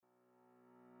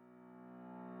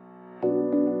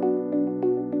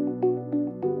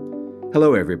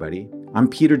Hello, everybody. I'm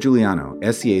Peter Giuliano,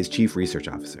 SCA's Chief Research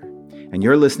Officer, and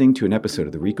you're listening to an episode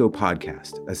of the RICO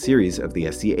Podcast, a series of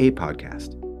the SCA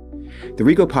podcast. The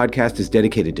RICO Podcast is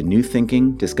dedicated to new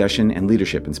thinking, discussion, and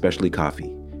leadership in specialty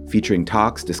coffee, featuring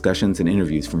talks, discussions, and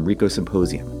interviews from RICO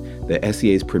Symposium, the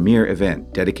SCA's premier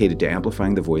event dedicated to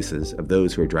amplifying the voices of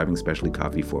those who are driving specialty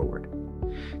coffee forward.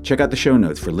 Check out the show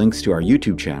notes for links to our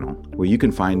YouTube channel, where you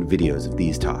can find videos of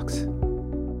these talks.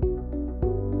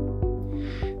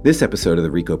 This episode of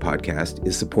the RICO Podcast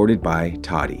is supported by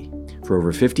Toddy. For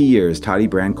over 50 years, Toddy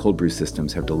brand cold brew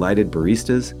systems have delighted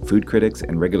baristas, food critics,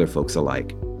 and regular folks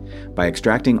alike. By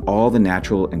extracting all the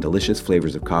natural and delicious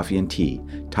flavors of coffee and tea,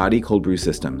 Toddy cold brew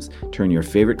systems turn your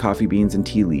favorite coffee beans and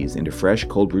tea leaves into fresh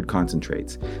cold brewed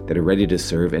concentrates that are ready to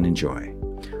serve and enjoy.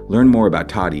 Learn more about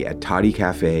Toddy at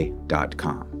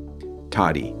toddycafe.com.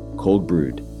 Toddy, cold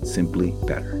brewed, simply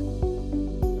better.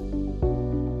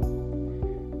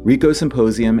 RICO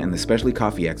Symposium and the Specialty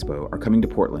Coffee Expo are coming to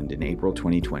Portland in April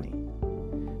 2020.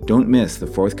 Don't miss the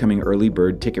forthcoming early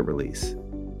bird ticket release.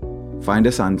 Find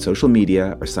us on social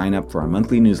media or sign up for our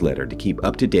monthly newsletter to keep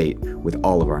up to date with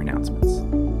all of our announcements.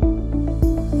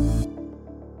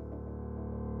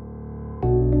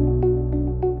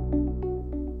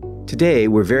 Today,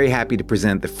 we're very happy to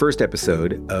present the first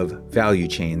episode of Value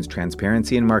Chains,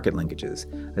 Transparency and Market Linkages,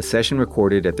 a session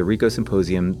recorded at the RICO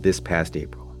Symposium this past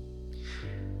April.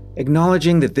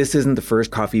 Acknowledging that this isn't the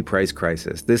first coffee price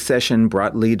crisis, this session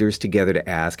brought leaders together to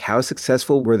ask how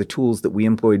successful were the tools that we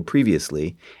employed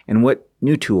previously and what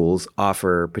new tools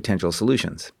offer potential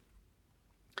solutions.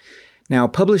 Now,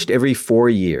 published every 4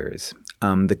 years,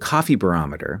 the Coffee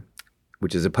Barometer,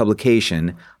 which is a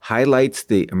publication, highlights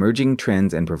the emerging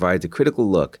trends and provides a critical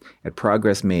look at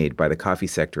progress made by the coffee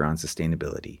sector on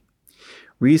sustainability.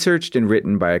 Researched and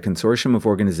written by a consortium of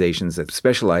organizations that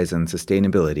specialize in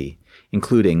sustainability,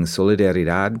 including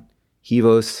Solidaridad,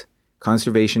 Hivos,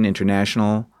 Conservation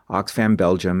International, Oxfam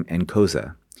Belgium, and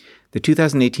COSA. The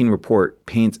 2018 report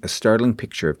paints a startling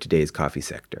picture of today's coffee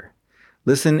sector.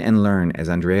 Listen and learn as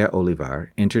Andrea Olivar,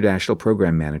 International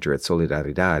Program Manager at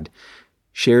Solidaridad,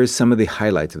 shares some of the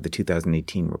highlights of the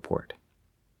 2018 report.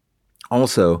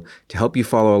 Also, to help you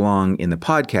follow along in the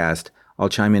podcast, I'll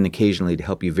chime in occasionally to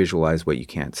help you visualize what you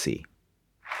can't see.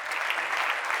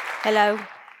 Hello.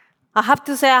 I have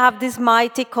to say I have this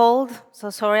mighty cold, so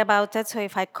sorry about it. So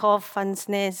if I cough and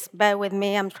sneeze, bear with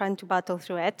me. I'm trying to battle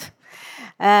through it.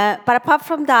 But apart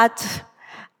from that,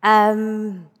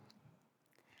 I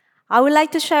would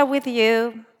like to share with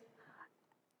you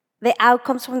the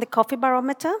outcomes from the Coffee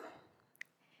Barometer.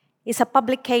 It's a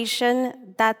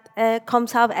publication that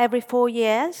comes out every 4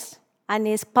 years and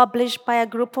is published by a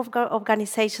group of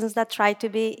organizations that try to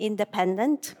be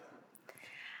independent.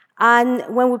 And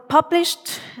when we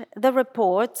published the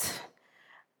report,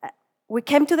 we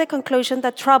came to the conclusion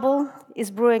that trouble is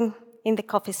brewing in the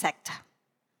coffee sector.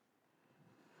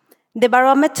 The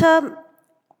barometer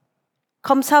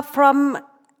comes up from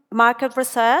market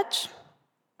research.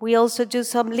 We also do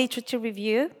some literature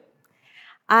review.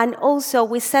 And also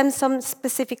we send some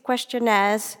specific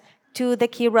questionnaires to the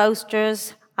key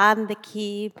roasters and the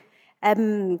key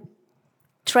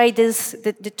traders,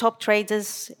 the top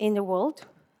traders in the world.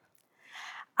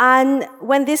 And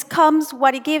when this comes,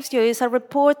 what it gives you is a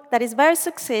report that is very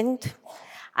succinct,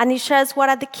 and it shares what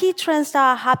are the key trends that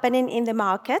are happening in the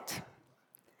market.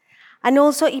 And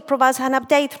also it provides an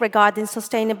update regarding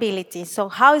sustainability. So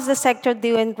how is the sector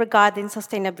doing regarding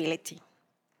sustainability?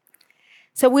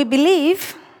 So we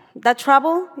believe that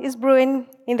trouble is brewing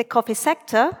in the coffee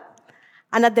sector,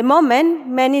 and at the moment,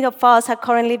 many of us are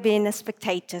currently being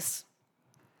spectators.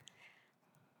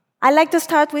 I'd like to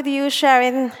start with you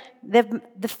sharing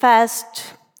the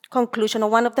first conclusion, or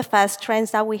one of the first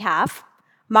trends that we have,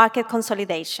 market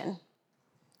consolidation.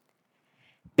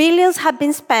 Billions have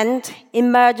been spent in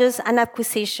mergers and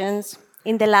acquisitions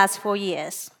in the last 4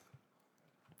 years.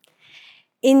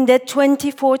 In the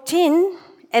 2014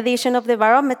 edition of the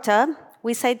Barometer,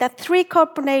 we say that 3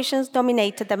 corporations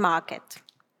dominated the market: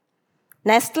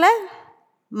 Nestle,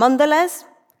 Mondelez,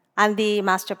 and the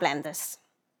master blenders.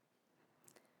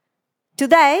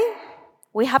 Today,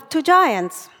 we have 2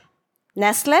 giants,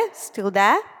 Nestle, still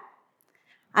there,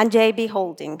 and JAB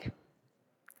Holding.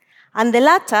 And the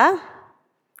latter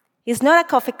is not a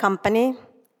coffee company,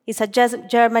 it's a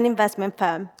German investment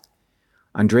firm.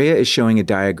 Andrea is showing a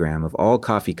diagram of all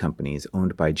coffee companies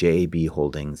owned by JAB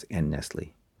Holdings and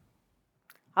Nestle.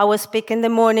 Our speaker in the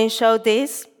morning showed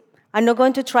this. I'm not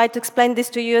going to try to explain this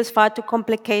to you. It's far too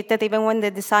complicated. Even when the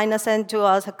designer sent to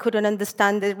us, I couldn't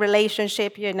understand the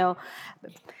relationship,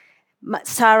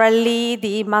 Sara Lee,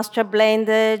 the master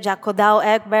blender, Jack O'Dowd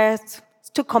Egbert,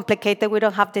 too complicated, we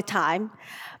don't have the time.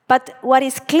 But what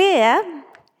is clear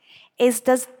is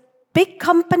that big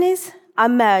companies are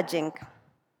merging.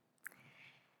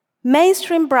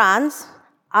 Mainstream brands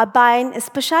are buying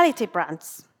specialty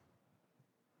brands.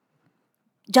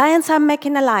 Giants are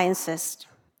making alliances.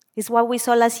 It's what we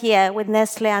saw last year with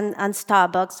Nestle and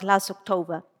Starbucks last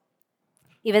October.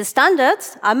 Even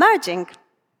standards are merging.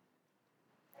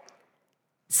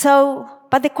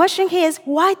 But the question here is,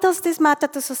 why does this matter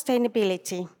to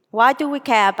sustainability? Why do we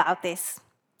care about this?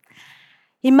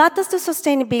 It matters to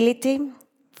sustainability,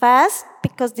 first,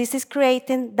 because this is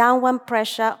creating downward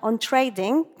pressure on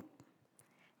trading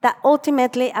that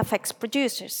ultimately affects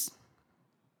producers.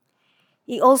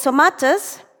 It also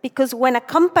matters because when a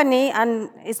company, and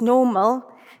it's normal,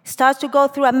 starts to go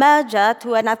through a merger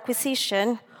to an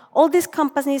acquisition, all these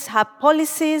companies have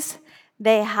policies,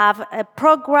 they have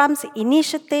programs,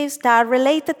 initiatives that are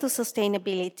related to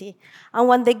sustainability. And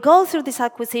when they go through these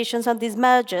acquisitions and these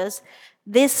mergers,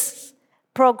 these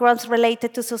programs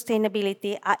related to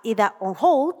sustainability are either on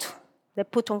hold, they're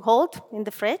put on hold in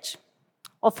the fridge,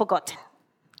 or forgotten.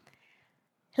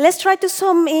 Let's try to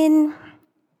zoom in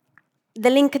the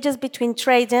linkages between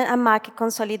trade and market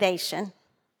consolidation.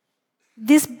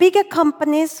 These bigger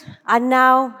companies are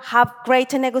now have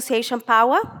greater negotiation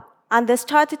power, and they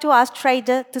started to ask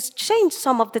traders to change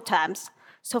some of the terms.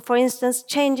 So for instance,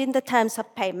 changing the terms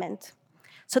of payment.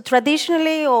 So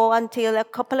traditionally, or until a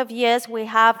couple of years,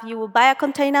 you will buy a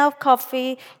container of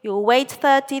coffee, you will wait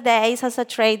 30 days as a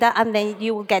trader, and then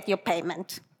you will get your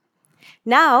payment.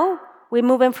 Now, we're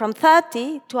moving from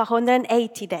 30 to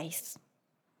 180 days.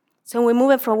 So we're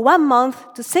moving from 1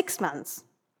 month to 6 months.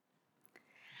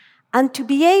 And to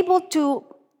be able to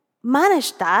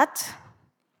manage that,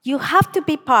 you have to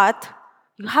be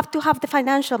you have to have the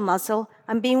financial muscle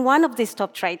and being one of these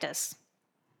top traders.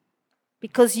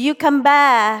 Because you can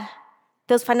bear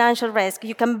those financial risks,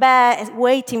 you can bear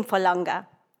waiting for longer.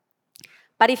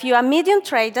 But if you're a medium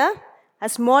trader, a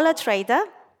smaller trader,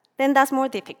 then that's more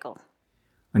difficult.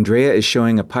 Andrea is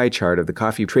showing a pie chart of the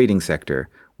coffee trading sector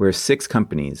where 6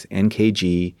 companies,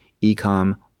 NKG,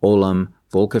 Ecom, Olam,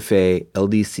 Volcafe,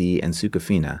 LDC, and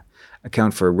Sucafina,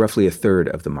 account for roughly a third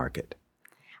of the market.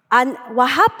 And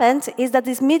what happens is that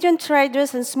these medium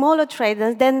traders and smaller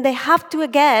traders, then they have to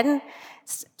again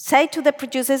say to the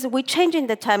producers, we're changing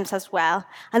the terms as well.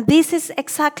 And this is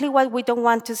exactly what we don't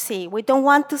want to see. We don't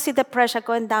want to see the pressure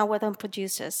going downward on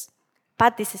producers.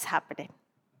 But this is happening.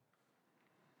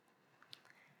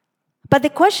 But the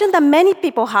question that many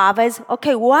people have is,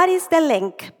 okay, what is the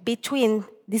link between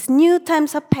these new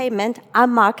terms of payment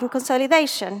and market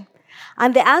consolidation?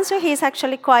 And the answer here is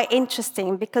actually quite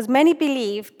interesting because many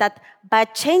believe that by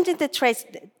changing the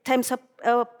terms of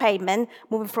payment,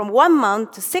 moving from 1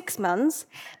 month to 6 months,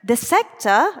 the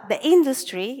sector, the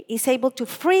industry, is able to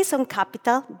free some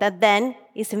capital that then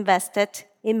is invested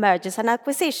in mergers and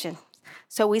acquisitions.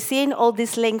 So we're seeing all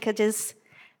these linkages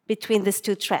between these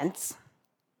two trends.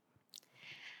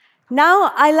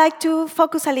 Now, I like to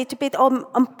focus a little bit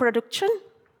on production.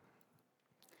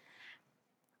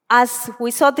 As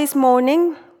we saw this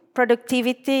morning,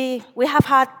 productivity, we have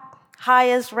had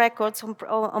highest records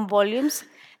on volumes.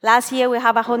 Last year, we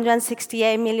have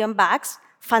 168 million bags,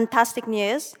 fantastic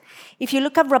news. If you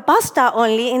look at Robusta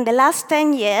only, in the last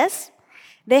 10 years,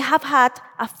 they have had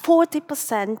a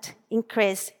 40%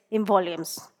 increase in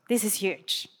volumes. This is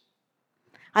huge.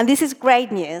 And this is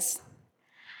great news.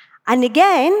 And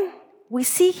again, we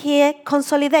see here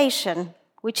consolidation,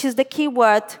 which is the key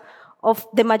word of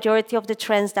the majority of the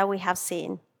trends that we have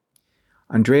seen.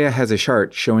 Andrea has a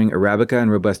chart showing Arabica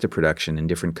and Robusta production in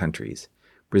different countries.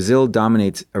 Brazil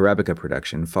dominates Arabica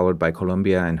production, followed by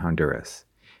Colombia and Honduras.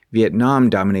 Vietnam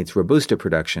dominates Robusta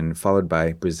production, followed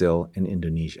by Brazil and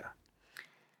Indonesia.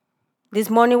 This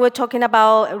morning Rick talked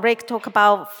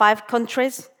about 5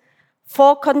 countries.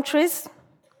 4 countries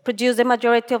produce the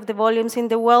majority of the volumes in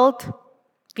the world.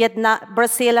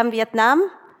 Brazil and Vietnam,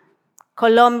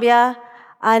 Colombia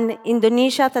and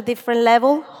Indonesia at a different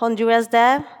level, Honduras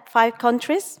there, 5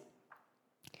 countries.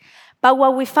 But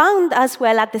what we found as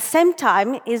well at the same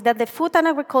time is that the Food and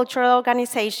Agricultural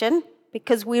Organization,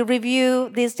 because we review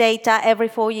this data every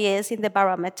 4 years in the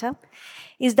barometer,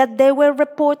 is that they were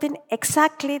reporting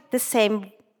exactly the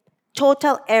same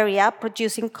total area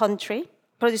producing coffee,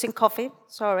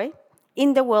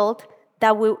 in the world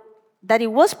that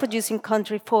it was producing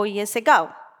country 4 years ago.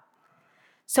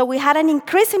 So we had an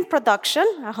increase in production,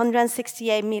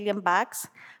 168 million bags,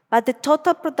 but the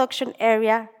total production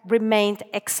area remained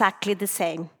exactly the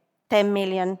same, 10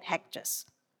 million hectares.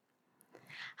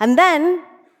 And then,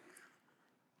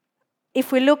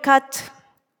 if we look at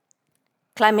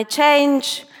climate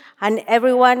change And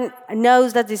everyone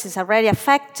knows that this is already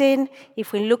affecting.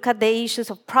 If we look at the issues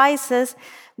of prices,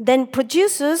 then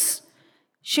producers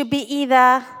should be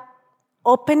either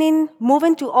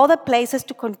moving to other places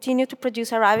to continue to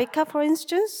produce Arabica, for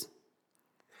instance,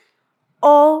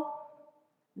 or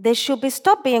they should be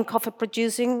stopped being coffee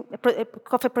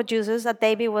producers, as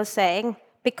David was saying,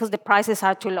 because the prices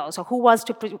are too low. So who wants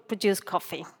to produce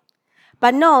coffee?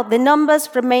 But no, the numbers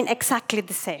remain exactly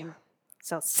the same.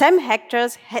 So same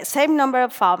hectares, same number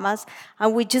of farmers,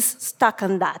 and we just stuck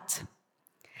on that.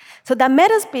 So that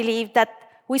made us believe that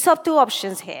we saw two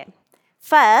options here.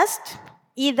 First,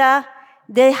 either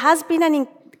there has been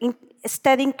a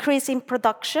steady increase in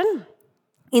production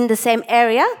in the same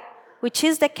area, which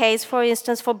is the case, for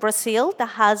instance, for Brazil, that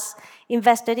has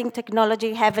invested in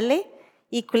technology heavily,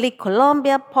 equally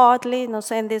Colombia, partly, not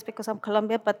saying this because I'm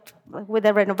Colombian, but with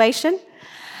the renovation.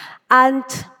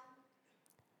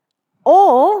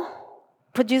 Or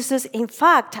producers, in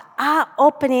fact, are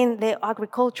opening the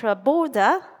agricultural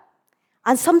border,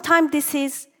 and sometimes this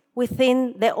is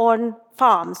within their own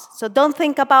farms. So don't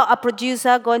think about a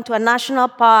producer going to a national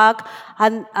park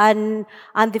and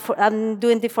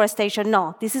doing deforestation.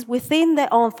 No, this is within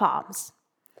their own farms.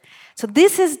 So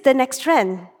this is the next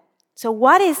trend. So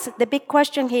the big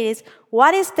question here is,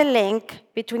 what is the link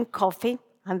between coffee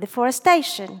and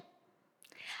deforestation?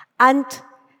 And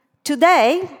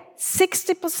today,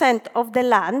 60% of the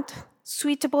land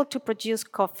suitable to produce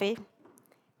coffee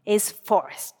is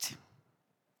forest.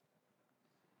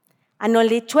 And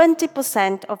only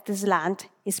 20% of this land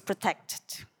is protected.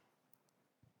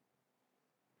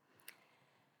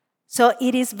 So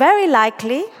it is very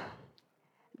likely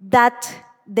that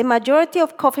the majority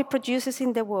of coffee producers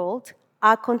in the world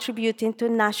are contributing to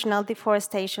national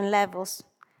deforestation levels,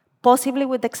 possibly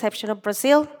with the exception of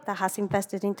Brazil, that has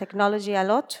invested in technology a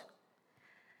lot.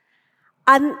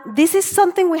 And this is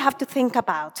something we have to think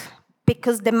about,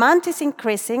 because demand is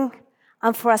increasing,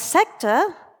 and for a sector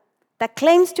that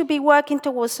claims to be working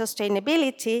towards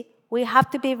sustainability, we have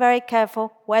to be very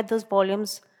careful where those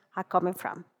volumes are coming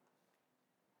from.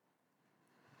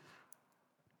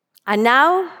 And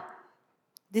now,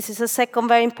 this is a second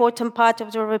very important part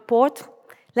of the report.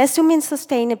 Let's zoom in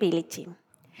sustainability.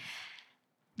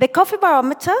 The Coffee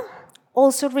Barometer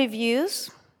also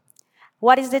reviews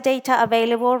what is the data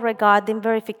available regarding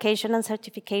verification and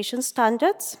certification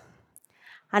standards.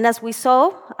 And as we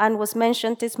saw, and was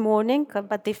mentioned this morning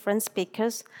by different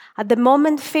speakers, at the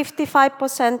moment,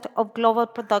 55% of global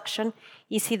production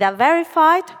is either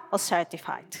verified or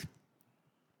certified.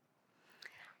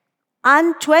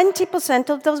 And 20%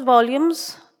 of those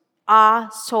volumes are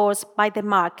sourced by the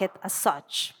market as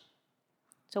such.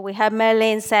 So we have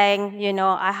Merlin saying,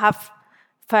 I have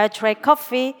fair trade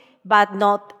coffee, but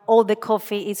not all the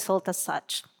coffee is sold as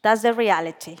such. That's the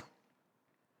reality.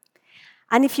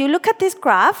 And if you look at this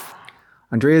graph,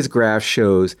 Andrea's graph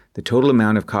shows the total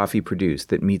amount of coffee produced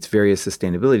that meets various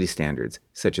sustainability standards,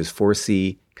 such as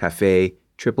 4C, CAFE,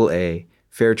 AAA,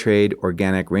 Fair Trade,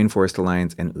 Organic, Rainforest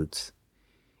Alliance, and UTZ.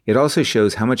 It also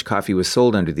shows how much coffee was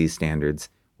sold under these standards,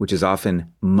 which is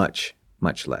often much,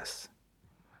 much less.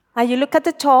 And you look at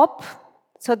the top,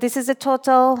 so this is the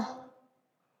total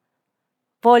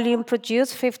volume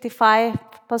produced,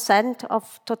 55%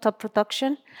 of total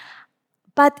production.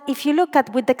 But if you look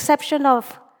at, with the exception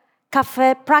of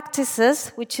cafe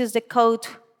practices, which is the code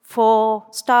for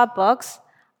Starbucks,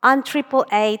 and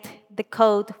 888, the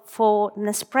code for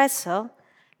Nespresso,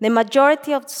 the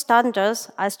majority of standards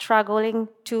are struggling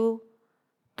to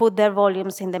put their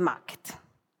volumes in the market.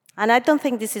 And I don't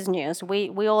think this is news.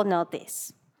 We all know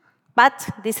this. But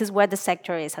this is where the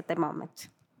sector is at the moment.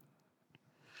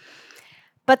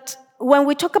 But when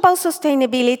we talk about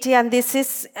sustainability, and this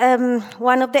is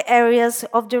one of the areas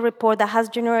of the report that has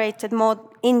generated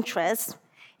more interest,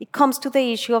 it comes to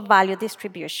the issue of value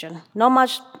distribution. Not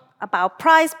much about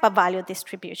price, but value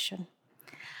distribution.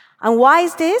 And why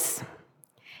is this?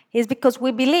 It's because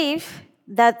we believe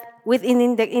that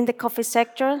in the coffee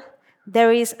sector,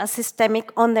 there is a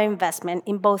systemic underinvestment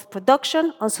in both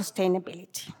production and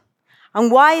sustainability.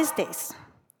 And why is this?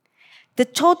 The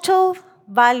total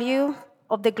value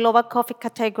of the global coffee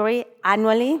category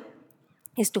annually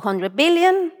is 200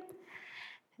 billion.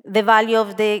 The value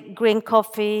of the green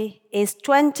coffee is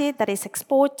 20 that is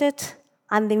exported,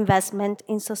 and the investment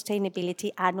in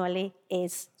sustainability annually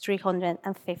is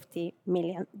 $350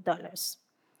 million.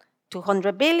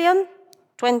 200 billion,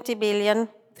 20 billion,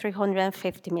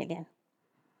 350 million.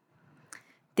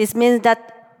 This means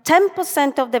that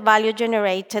 10% of the value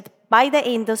generated by the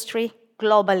industry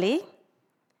globally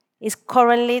is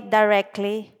currently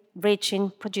directly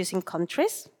reaching producing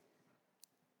countries.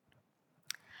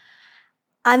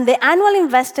 And the annual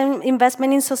investment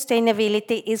in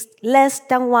sustainability is less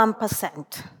than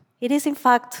 1%. It is, in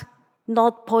fact,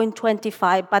 not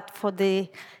 0.25, but for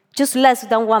just less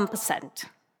than 1%.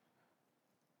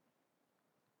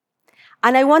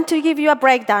 And I want to give you a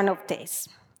breakdown of this.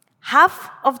 Half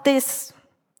of this,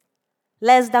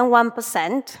 less than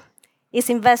 1%, is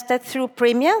invested through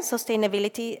premia,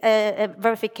 sustainability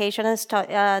verification and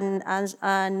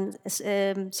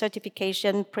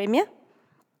certification premia,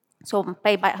 so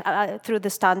paid through the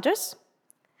standards.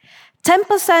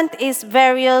 10% is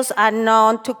various and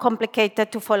not too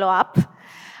complicated to follow up,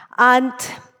 and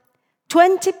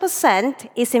 20%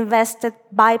 is invested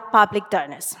by public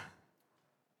donors.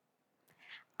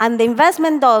 And the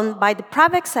investment done by the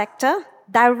private sector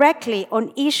directly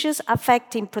on issues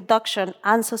affecting production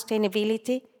and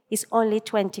sustainability is only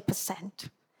 20%.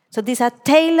 So these are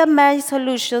tailor-made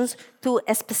solutions to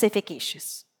specific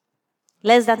issues,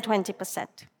 less than 20%.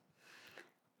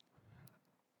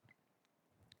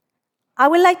 I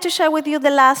would like to share with you the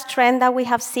last trend that we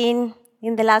have seen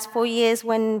in the last 4 years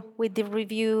when we did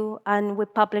review and we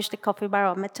published the Coffee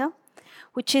Barometer,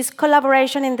 which is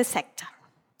collaboration in the sector.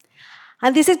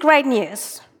 And this is great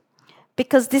news,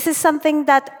 because this is something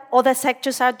that other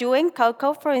sectors are doing,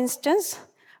 cocoa, for instance,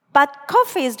 but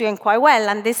coffee is doing quite well,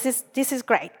 and this is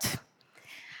great.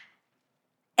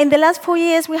 In the last 4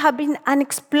 years, we have been an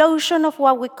explosion of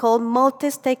what we call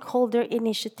multi-stakeholder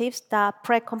initiatives that are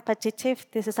pre-competitive.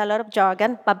 This is a lot of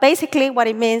jargon, but basically what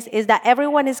it means is that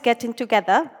everyone is getting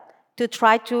together to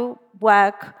try to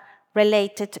work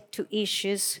related to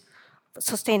issues,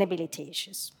 sustainability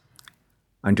issues.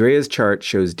 Andrea's chart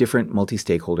shows different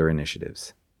multi-stakeholder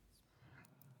initiatives.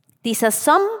 These are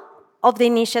some of the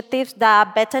initiatives that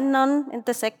are better known in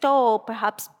the sector or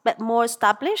perhaps more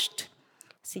established.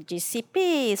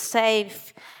 CGCP,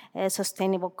 SAFE,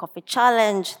 Sustainable Coffee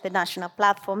Challenge, the national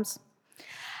platforms.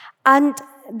 And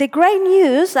the great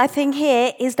news, I think,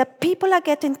 here is that people are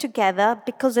getting together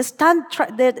because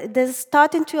they're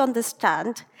starting to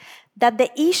understand that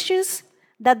the issues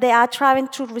that they are trying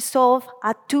to resolve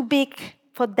are too big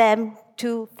for them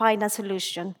to find a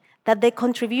solution, that their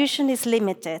contribution is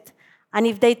limited. And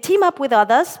if they team up with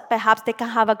others, perhaps they can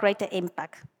have a greater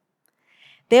impact.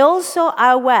 They also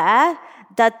are aware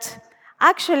that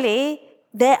actually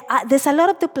there's a lot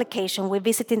of duplication. We're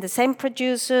visiting the same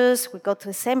producers, we go to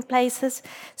the same places.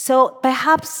 So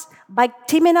perhaps by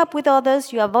teaming up with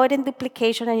others, you're avoiding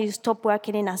duplication and you stop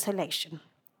working in isolation.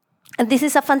 And this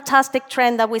is a fantastic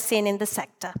trend that we're seeing in the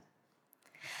sector.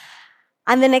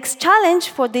 And the next challenge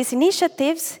for these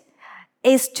initiatives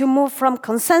is to move from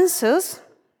consensus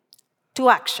to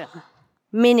action,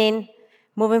 meaning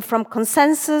moving from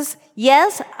consensus,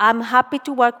 yes, I'm happy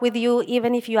to work with you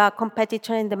even if you are a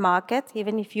competitor in the market,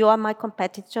 even if you are my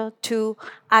competitor, to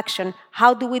action.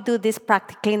 How do we do this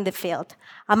practically in the field?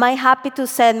 Am I happy to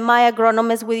send my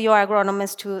agronomist with your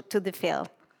agronomist to the field?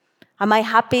 Am I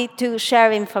happy to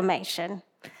share information?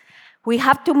 We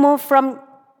have to move from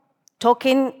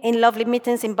talking in lovely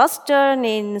meetings in Boston,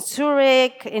 in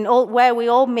Zurich, where we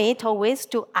all meet always,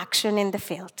 to action in the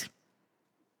field.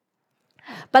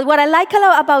 But what I like a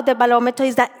lot about the barometer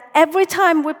is that every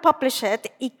time we publish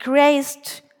it, it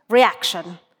creates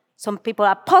reaction. Some people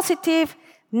are positive,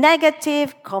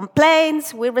 negative,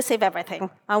 complaints, we receive everything,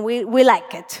 and we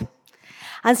like it.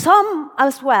 And some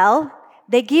as well,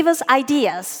 they give us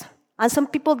ideas. And some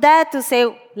people dare to say,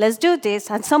 let's do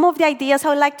this. And some of the ideas I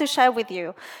would like to share with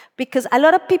you. Because a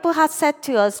lot of people have said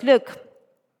to us, look,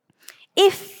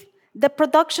 if the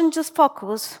production just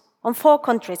focus on 4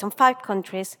 countries, on 5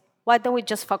 countries, why don't we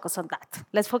just focus on that?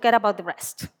 Let's forget about the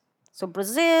rest. So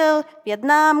Brazil,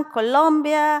 Vietnam,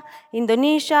 Colombia,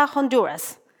 Indonesia,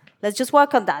 Honduras. Let's just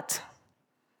work on that.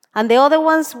 And the other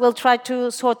ones will try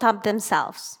to sort out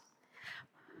themselves.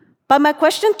 But my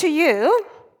question to you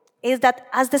is that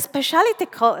as the specialty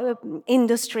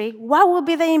industry, what will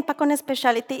be the impact on a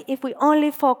specialty if we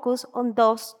only focus on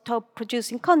those top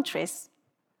producing countries?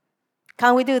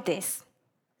 Can we do this?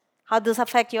 How does it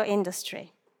affect your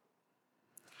industry?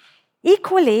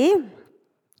 Equally,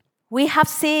 we have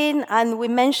seen, and we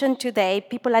mentioned today,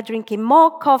 people are drinking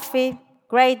more coffee.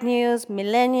 Great news,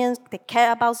 millennials, they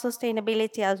care about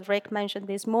sustainability, as Rick mentioned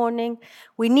this morning.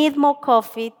 We need more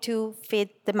coffee to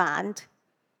fit demand.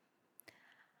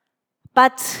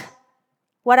 But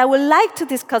what I would like to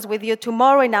discuss with you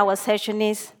tomorrow in our session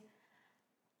is,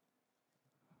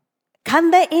 can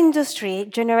the industry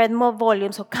generate more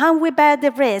volumes, or can we bear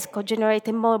the risk of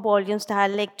generating more volumes that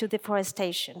are linked to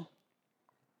deforestation?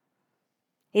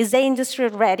 Is the industry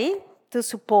ready to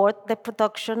support the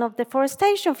production of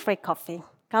deforestation-free coffee?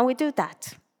 Can we do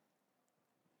that?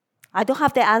 I don't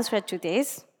have the answer to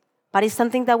this, but it's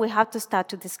something that we have to start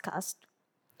to discuss.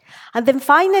 And then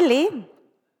finally,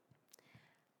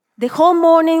 the whole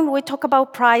morning we talk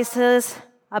about prices,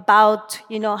 about,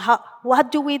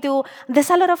 what do we do? There's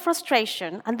a lot of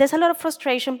frustration, and there's a lot of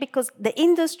frustration because the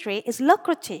industry is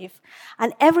lucrative,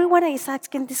 and everyone is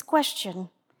asking this question.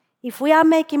 If we are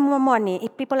making more money,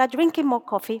 if people are drinking more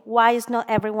coffee, why is not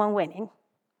everyone winning?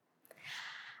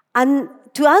 And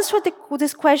to answer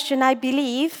this question, I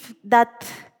believe that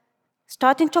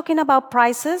starting talking about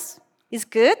prices is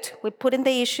good. We're putting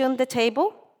the issue on the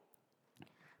table.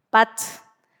 But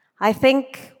I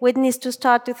think we need to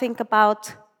start to think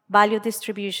about value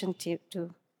distribution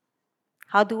too.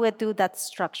 How do we do that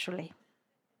structurally?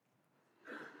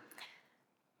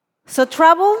 So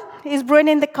trouble is brewing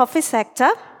in the coffee sector,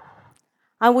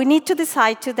 and we need to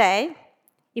decide today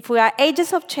if we are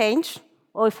agents of change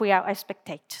or if we are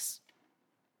spectators.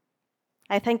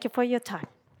 I thank you for your time.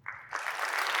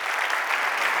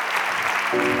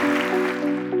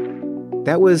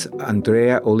 That was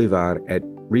Andrea Olivar at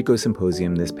RICO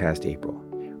Symposium this past April.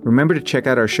 Remember to check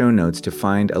out our show notes to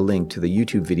find a link to the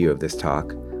YouTube video of this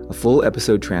talk, a full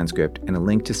episode transcript, and a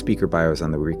link to speaker bios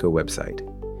on the RICO website.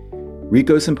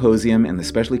 RICO Symposium and the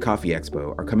Specialty Coffee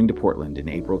Expo are coming to Portland in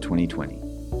April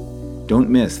 2020. Don't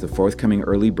miss the forthcoming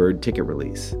early bird ticket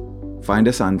release. Find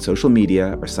us on social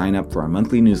media or sign up for our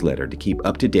monthly newsletter to keep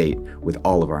up to date with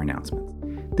all of our announcements.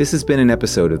 This has been an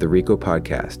episode of the RICO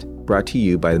Podcast, brought to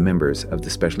you by the members of the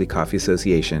Specialty Coffee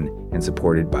Association and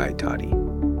supported by Toddy.